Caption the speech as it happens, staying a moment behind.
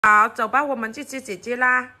好，走吧，我们去接姐姐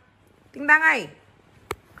啦。叮当哎，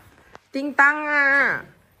叮当啊，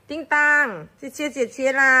叮当，去接姐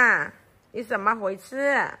姐啦！你怎么回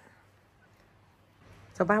事？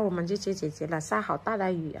走吧，我们去接姐姐了。下好大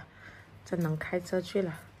的雨啊，真能开车去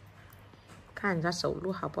了。看人家走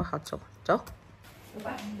路好不好走，走。走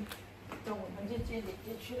吧，走，我们去接姐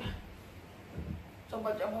姐去了。走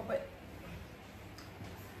吧，走宝贝。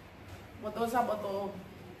我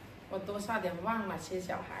都差点忘了接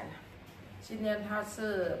小孩了。今天他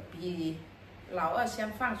是比老二先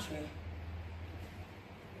放学。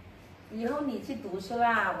以后你去读书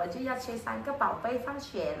啦，我就要接3个宝贝放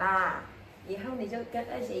学啦。以后你就跟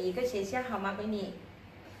二姐一个学校好吗，闺女？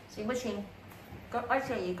行不行？跟二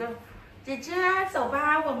姐一个。姐姐，走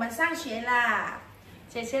吧，我们上学啦。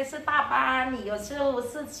姐姐是大班，你有时候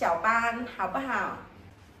是小班，好不好？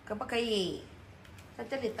可不可以？在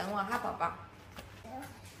这里等我哈，宝宝。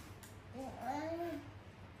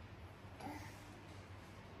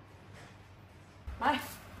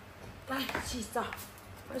来，洗澡，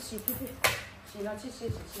快洗屁屁，洗了去洗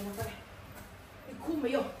了，快点。你哭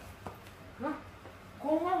没有？啊，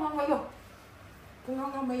空空没有，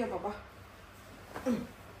空没有，宝宝。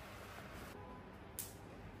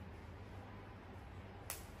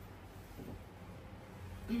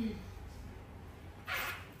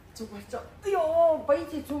走吧走，哎呦，背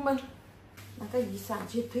起出门，拿个雨伞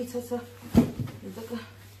去推车车。你这个，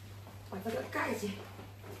把这个盖起。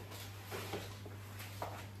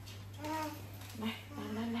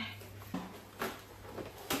来，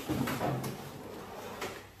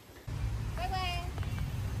乖乖，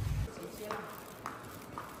姐姐了。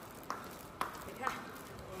你看，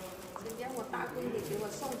今天我大闺女给我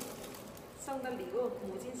送的礼物，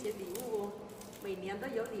母亲节礼物哦，每年都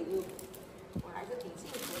有礼物，我还是挺幸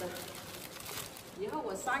福的。以后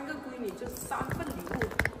我3个闺女就3份礼物，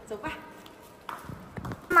走吧。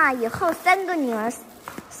妈，以后3个女儿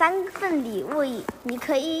，3份礼物，你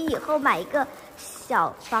可以以后买一个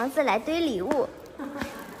小房子来堆礼物。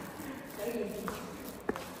可以。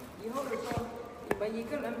以后你说你们一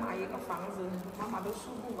个人买一个房子，妈妈都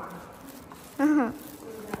数不完。是不是？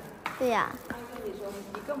对呀。但是你说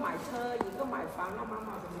一个买车，一个买房，那妈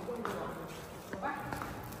妈怎么用得完？走吧。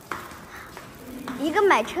一个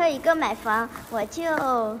买车，一个买房，我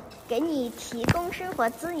就给你提供生活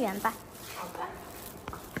资源吧。好的。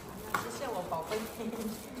谢谢我宝贝，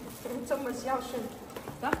这么孝顺。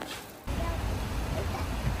走。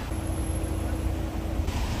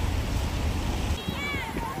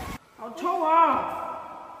好臭啊！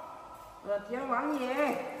我的天王爷，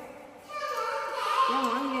天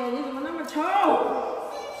王爷，你怎么那么臭？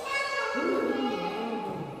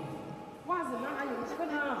袜子那还有这个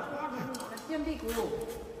呢，袜子是拿来垫屁股，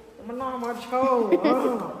怎么那么臭啊？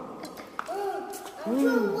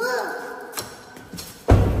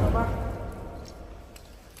走吧。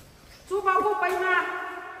书包不背吗？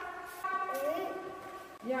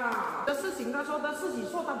呀，这事情他说的，自己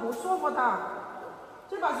说他不说过的。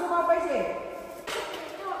去把书包背起。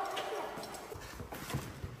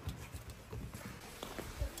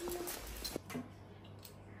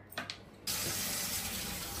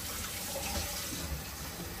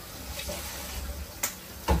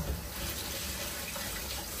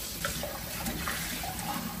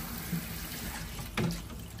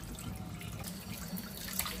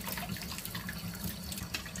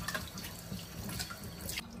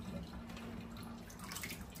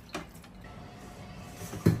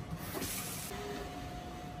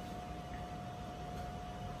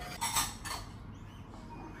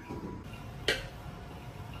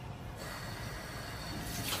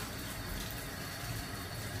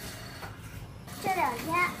这2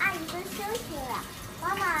天阿姨都休息了，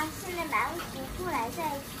妈妈现在买不出来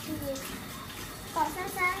再去抱3，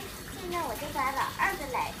现在我就把老2的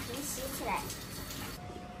奶瓶洗起来。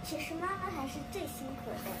其实妈妈还是最辛苦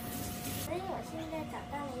的，所以我现在长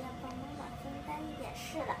大了要帮妈妈分担一点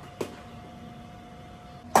事了。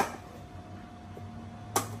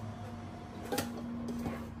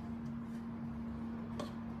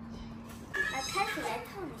拿开水来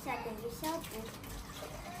烫一下，等于消毒。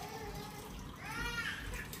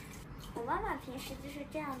我妈妈平时就是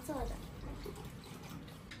这样做的。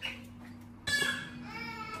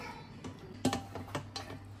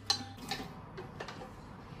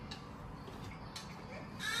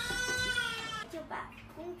就把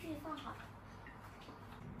工具放好。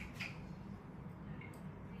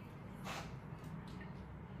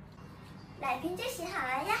奶瓶就洗好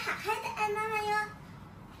了，要好好的爱妈妈哟。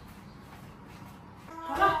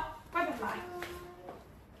好了，快点来。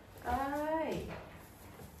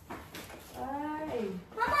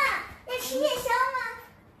妈妈，要吃夜宵吗？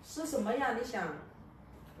吃什么呀？你想？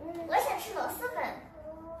吃螺蛳粉。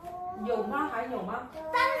有吗？还有吗？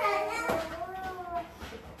当然啦。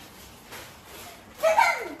真的。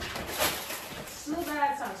是的，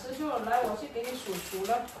想吃就来，我去给你数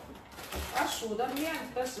了。数的面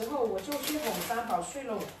的时候，我就去哄三宝睡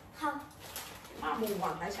喽。好。那么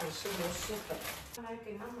晚还想吃螺蛳粉，来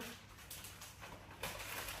给妈妈。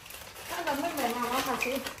看着妹妹妈妈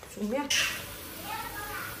去煮面。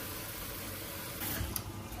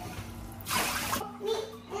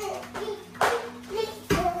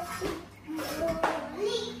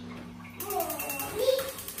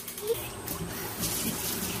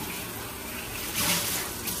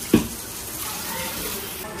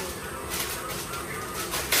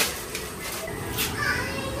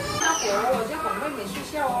我就哄妹妹睡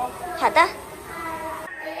觉哦。好的。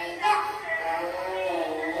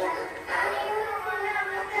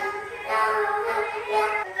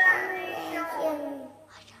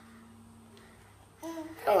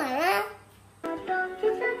看完了。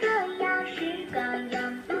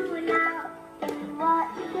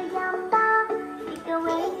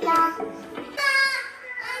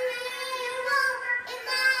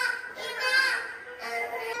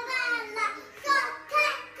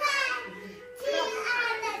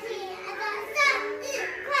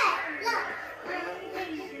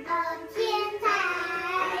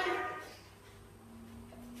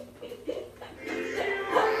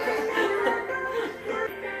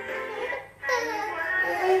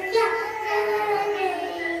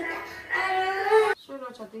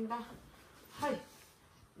小叮当，嘿，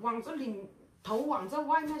头往这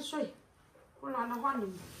外面睡，不然的话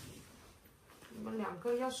你们两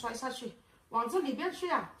个要摔下去。往这里边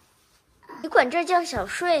睡啊！你管这叫小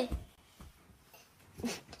睡？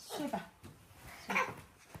睡吧。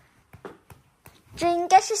这应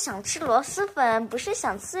该是想吃螺蛳粉，不是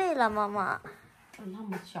想睡了，妈妈。那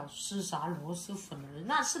么小吃啥螺蛳粉呢？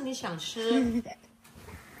那是你想吃。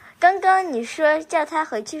刚刚你说叫他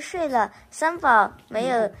回去睡了，三宝没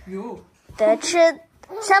有得吃，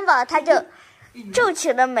三宝他就皱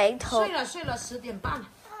起了眉头。睡了10点半了。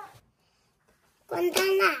关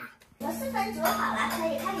灯啦！螺蛳粉煮好了，可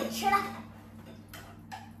以开始吃了。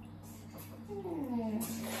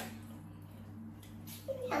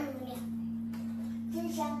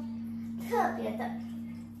真香，特别的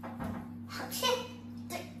好吃。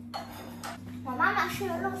对。我妈妈是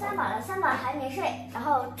弄三宝的，三宝还没睡，然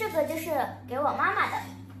后这个就是给我妈妈的。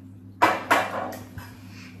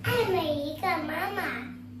爱每一个妈妈。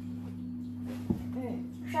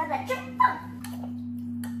说的真棒。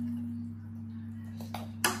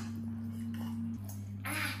啊，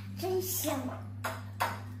真香。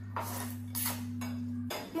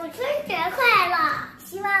母亲节快乐！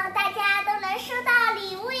希望大家都能收到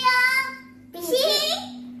礼物哟。比心。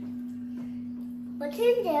母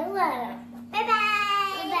亲节快乐！